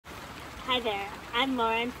Hi there, I'm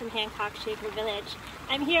Lauren from Hancock Shaker Village.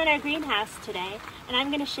 I'm here in our greenhouse today, and I'm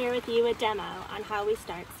going to share with you a demo on how we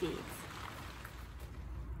start seeds.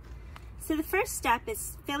 So the first step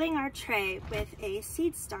is filling our tray with a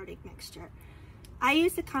seed starting mixture. I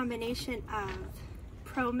use a combination of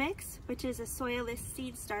ProMix, which is a soilless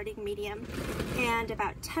seed starting medium, and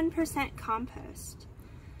about 10% compost.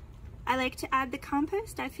 I like to add the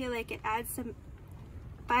compost. I feel like it adds some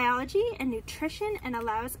biology and nutrition and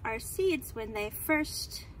allows our seeds, when they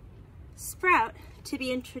first sprout, to be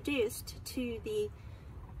introduced to the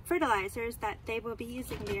fertilizers that they will be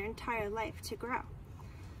using their entire life to grow.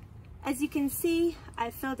 As you can see, I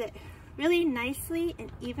filled it really nicely and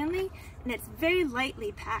evenly, and it's very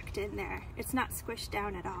lightly packed in there. It's not squished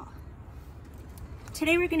down at all.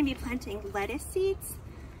 Today we're going to be planting lettuce seeds,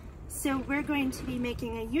 so we're going to be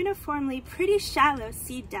making a uniformly pretty shallow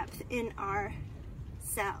seed depth in our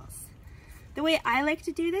cells. The way I like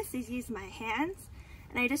to do this is use my hands,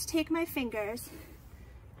 and I just take my fingers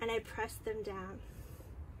and I press them down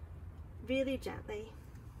really gently.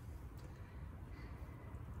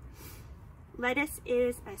 Lettuce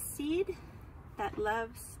is a seed that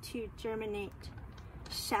loves to germinate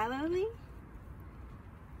shallowly.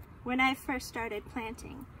 When I first started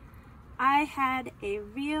planting, I had a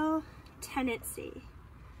real tendency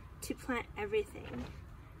to plant everything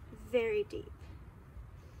very deep.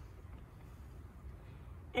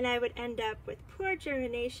 And I would end up with poor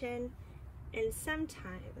germination and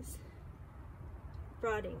sometimes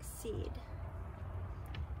rotting seed.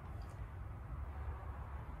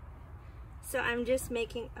 So I'm just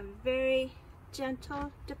making a very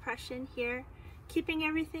gentle depression here, keeping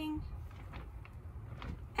everything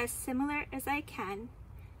as similar as I can,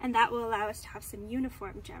 and that will allow us to have some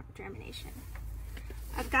uniform germination.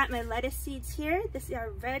 I've got my lettuce seeds here. These are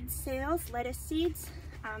Red Sales lettuce seeds.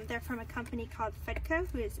 They're from a company called Fedco,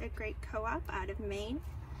 who is a great co-op out of Maine.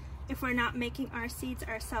 If we're not making our seeds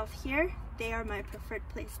ourselves here, they are my preferred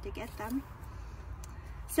place to get them.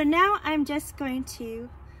 So now I'm just going to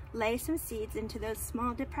lay some seeds into those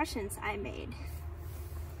small depressions I made.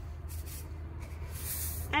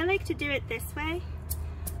 I like to do it this way.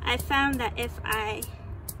 I found that if I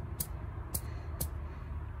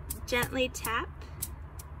gently tap,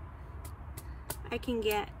 I can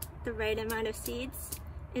get the right amount of seeds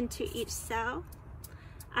into each cell.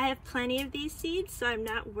 I have plenty of these seeds, so I'm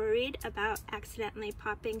not worried about accidentally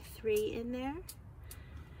popping 3 in there.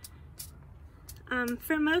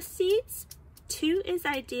 For most seeds, 2 is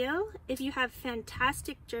ideal. If you have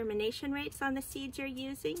fantastic germination rates on the seeds you're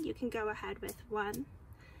using, you can go ahead with 1.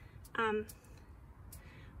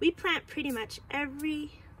 We plant pretty much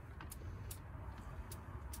every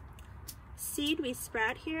seed we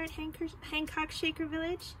sprout here at Hancock Shaker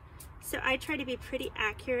Village, so I try to be pretty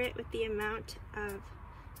accurate with the amount of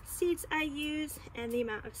seeds I use and the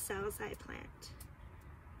amount of cells I plant.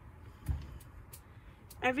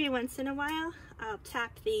 Every once in a while, I'll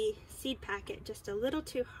tap the seed packet just a little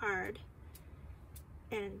too hard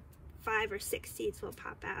and 5 or 6 seeds will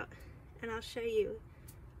pop out. And I'll show you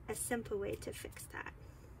a simple way to fix that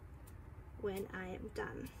when I am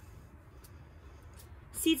done.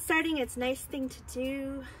 Seed starting is a nice thing to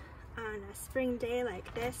do on a spring day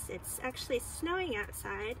like this. It's actually snowing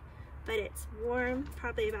outside, but it's warm,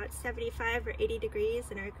 probably about 75 or 80 degrees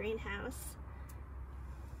in our greenhouse.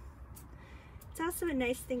 It's also a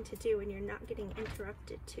nice thing to do when you're not getting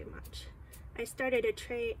interrupted too much. I started a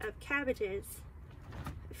tray of cabbages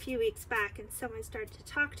a few weeks back and someone started to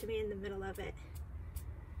talk to me in the middle of it.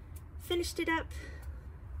 Finished it up,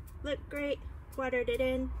 looked great, watered it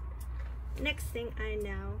in. Next thing I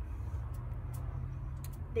know,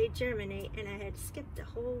 they germinate and I had skipped a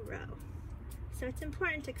whole row. So it's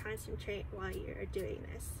important to concentrate while you're doing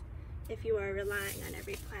this if you are relying on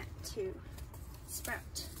every plant to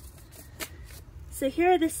sprout. So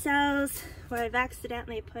here are the cells where I've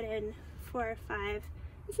accidentally put in 4 or 5.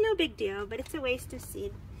 It's no big deal, but it's a waste of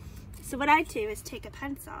seed. So what I do is take a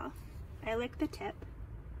pencil, I lick the tip,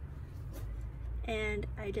 and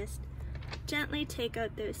I just gently take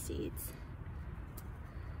out those seeds.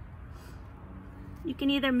 You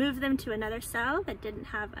can either move them to another cell that didn't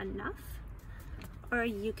have enough, or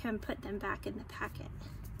you can put them back in the packet.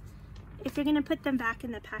 If you're going to put them back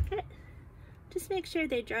in the packet, just make sure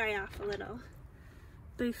they dry off a little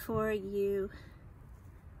before you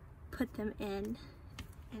put them in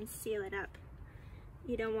and seal it up.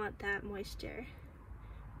 You don't want that moisture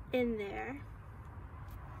in there,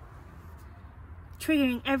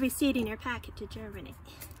 triggering every seed in your packet to germinate.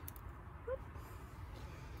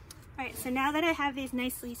 Alright, so now that I have these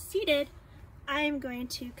nicely seeded, I'm going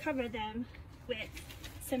to cover them with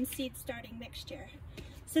some seed starting mixture.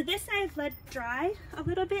 So this I've let dry a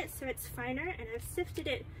little bit so it's finer, and I've sifted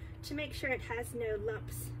it to make sure it has no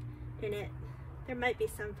lumps in it. There might be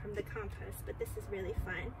some from the compost, but this is really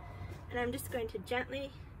fine. And I'm just going to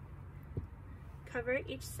gently cover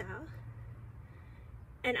each cell.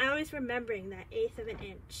 And always remembering that 1/8 of an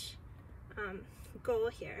inch goal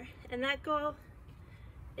here. And that goal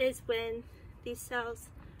is when these cells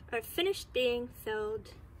are finished being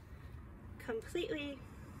filled, completely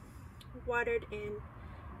watered in,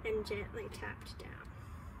 and gently tapped down.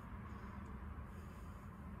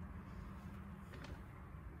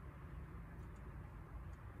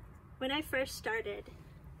 When I first started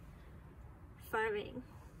farming,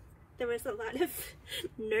 there was a lot of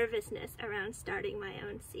nervousness around starting my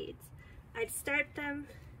own seeds. I'd start them,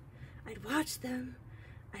 I'd watch them,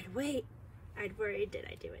 I'd wait, I'd worry, did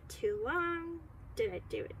I do it too long? Did I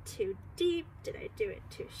do it too deep? Did I do it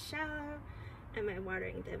too shallow? Am I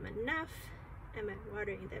watering them enough? Am I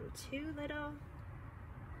watering them too little?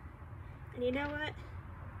 And you know what?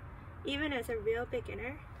 Even as a real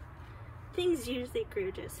beginner, things usually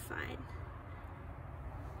grew just fine.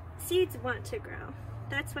 Seeds want to grow.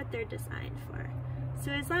 That's what they're designed for.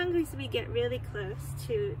 So as long as we get really close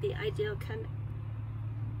to the ideal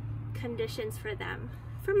conditions for them,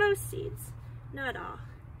 for most seeds, not all,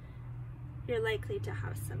 you're likely to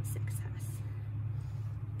have some success.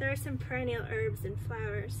 There are some perennial herbs and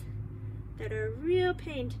flowers that are a real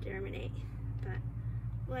pain to germinate, but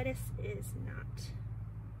lettuce is not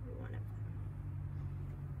one of them.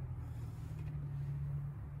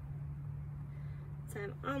 So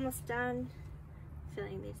I'm almost done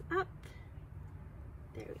filling these up.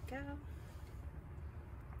 There we go.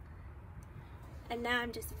 And now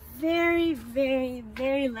I'm just very, very,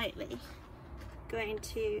 very lightly going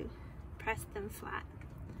to press them flat.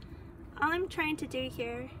 All I'm trying to do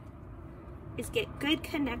here is get good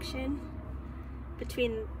connection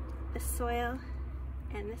between the soil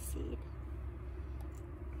and the seed.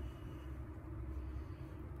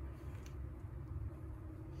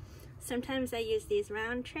 Sometimes I use these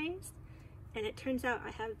round trays, and it turns out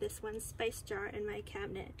I have this one spice jar in my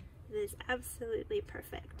cabinet that is absolutely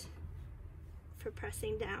perfect for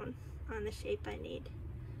pressing down on the shape I need.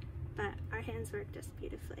 But our hands work just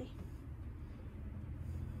beautifully.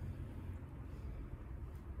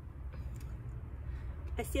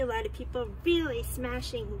 I see a lot of people really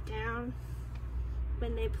smashing down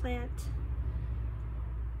when they plant.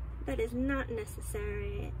 That is not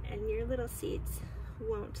necessary, and your little seeds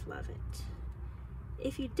won't love it.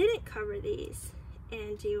 If you didn't cover these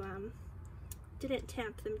and you didn't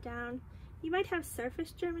tamp them down, you might have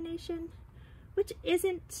surface germination, which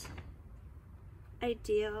isn't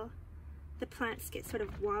ideal. The plants get sort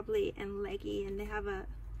of wobbly and leggy, and they have a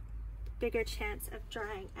bigger chance of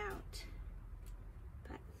drying out.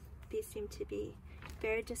 But these seem to be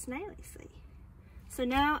fared just nicely. So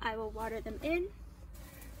now I will water them in.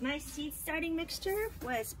 My seed starting mixture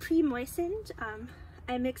was pre-moistened.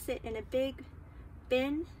 I mix it in a big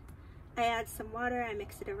bin. I add some water, I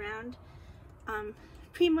mix it around.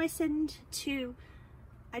 Pre-moistened to,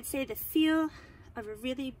 I'd say, the feel of a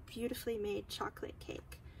really beautifully made chocolate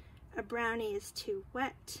cake. A brownie is too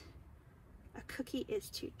wet, a cookie is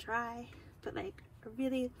too dry, but like a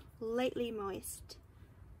really lightly moist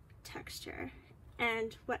texture.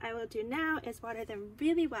 And what I will do now is water them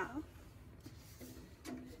really well.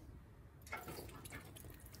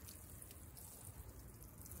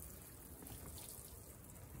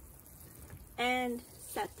 And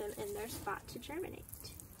set them in their spot to germinate.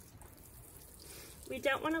 We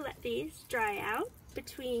don't want to let these dry out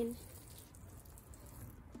between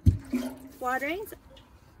waterings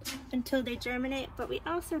until they germinate, but we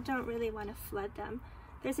also don't really want to flood them.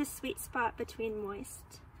 There's a sweet spot between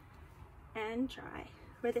moist and dry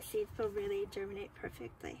where the seeds will really germinate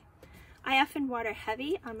perfectly. I often water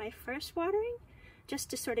heavy on my first watering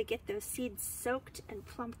just to sort of get those seeds soaked and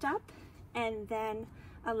plumped up, and then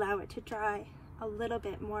allow it to dry a little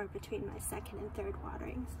bit more between my second and third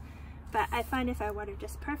waterings. But I find if I water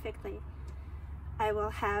just perfectly, I will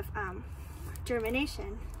have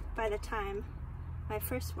germination by the time my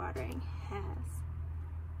first watering has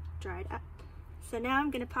dried up. So now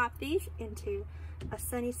I'm going to pop these into a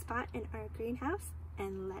sunny spot in our greenhouse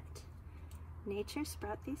and let nature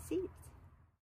sprout these seeds.